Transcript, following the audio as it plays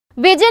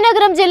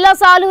విజయనగరం జిల్లా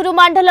సాలూరు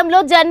మండలంలో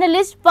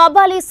జర్నలిస్ట్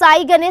పబాలి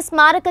సాయి గణేష్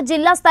స్మారక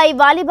జిల్లా స్థాయి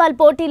వాలీబాల్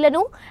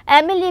పోటీలను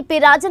ఎమ్మెల్యే పి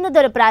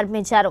రాజన్న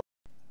ప్రారంభించారు.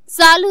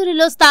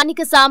 సాలూరులో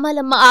స్థానిక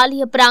సామాలమ్మ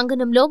ఆలయ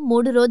ప్రాంగణంలో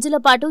 3 రోజుల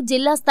పాటు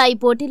జిల్లా స్థాయి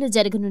పోటీలు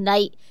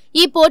జరగనున్నాయి.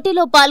 ఈ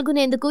పోటీలో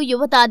పాల్గొనేందుకు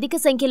యువత అధిక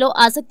సంఖ్యలో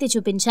ఆసక్తి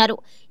చూపించారు.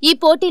 ఈ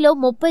పోటీలో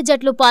 30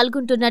 జట్లు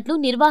పాల్గొంటున్నట్లు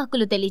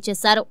నిర్వాహకులు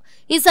తెలియజేశారు.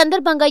 ఈ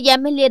సందర్భంగా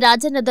ఎమ్మెల్యే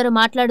రాజన్న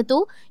మాట్లాడుతూ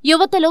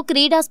యువతలో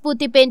క్రీడా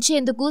స్ఫూర్తి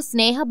పెంచేందుకు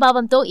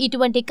స్నేహభావంతో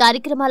ఇటువంటి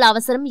కార్యక్రమాల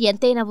అవసరం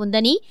ఎంతైనా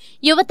ఉందని,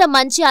 యువత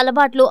మంచి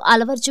అలవాట్లు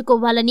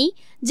అలవర్చుకోవాలని,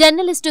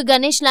 జర్నలిస్టు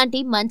గణేష్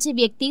లాంటి మంచి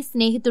వ్యక్తి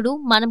స్నేహితుడు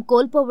మనం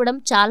కోల్పోవడం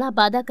చాలా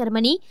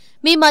బాధాకరమని,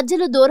 మీ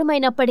మధ్యలో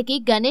దూరమైనప్పటికీ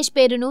గణేష్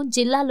పేరును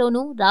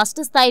జిల్లాలోనూ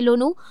రాష్ట్ర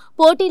స్థాయిలోనూ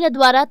పోటీల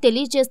ద్వారా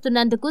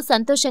తెలియజేస్తున్నందుకు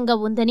సంతోషంగా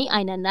ఉందని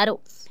ఆయన అన్నారు.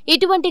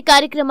 ఇటువంటి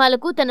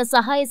కార్యక్రమాలకు తన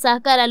సహాయ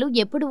సహకారాలు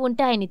ఎప్పుడు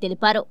ఉంటాయని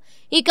తెలిపారు.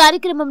 ఈ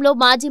కార్యక్రమంలో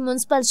మాజీ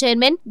మున్సిపల్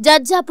చైర్మన్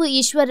జడ్జాపు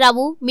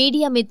ఈశ్వర్రావు,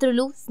 మీడియా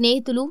మిత్రులు,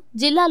 స్నేహితులు,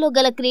 జిల్లాలో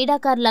గల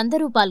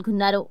క్రీడాకారులందరూ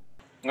పాల్గొన్నారు.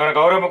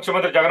 గౌరవ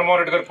ముఖ్యమంత్రి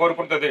జగన్మోహన్ రెడ్డి గారు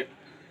కోరుకుంటుంది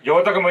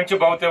యువతకు మంచి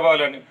భవిత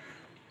ఇవ్వాలని.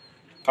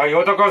 ఆ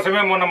యువత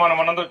కోసమే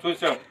మనందరం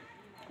చూసాం.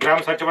 గ్రామ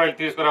సచివాలయాలు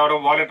తీసుకురావడం,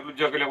 వాలంటీర్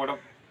ఉద్యోగాలు ఇవ్వడం,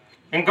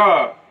 ఇంకా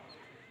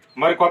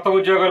మరి కొత్త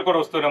ఉద్యోగాలు కూడా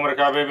వస్తున్నాయి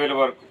మనకి 50,000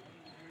 వరకు.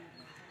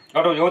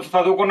 కాబట్టి యువత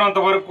చదువుకున్నంత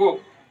వరకు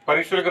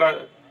పరీక్షలకు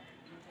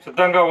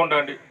సిద్ధంగా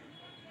ఉండండి.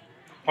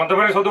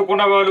 కొంతమంది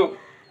చదువుకున్న వాళ్ళు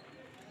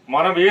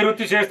మనం ఏ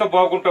వృత్తి చేస్తే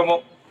బాగుంటామో,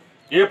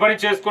 ఏ పని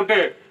చేసుకుంటే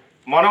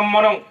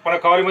మన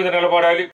కాలు మీద నిలబడాలి.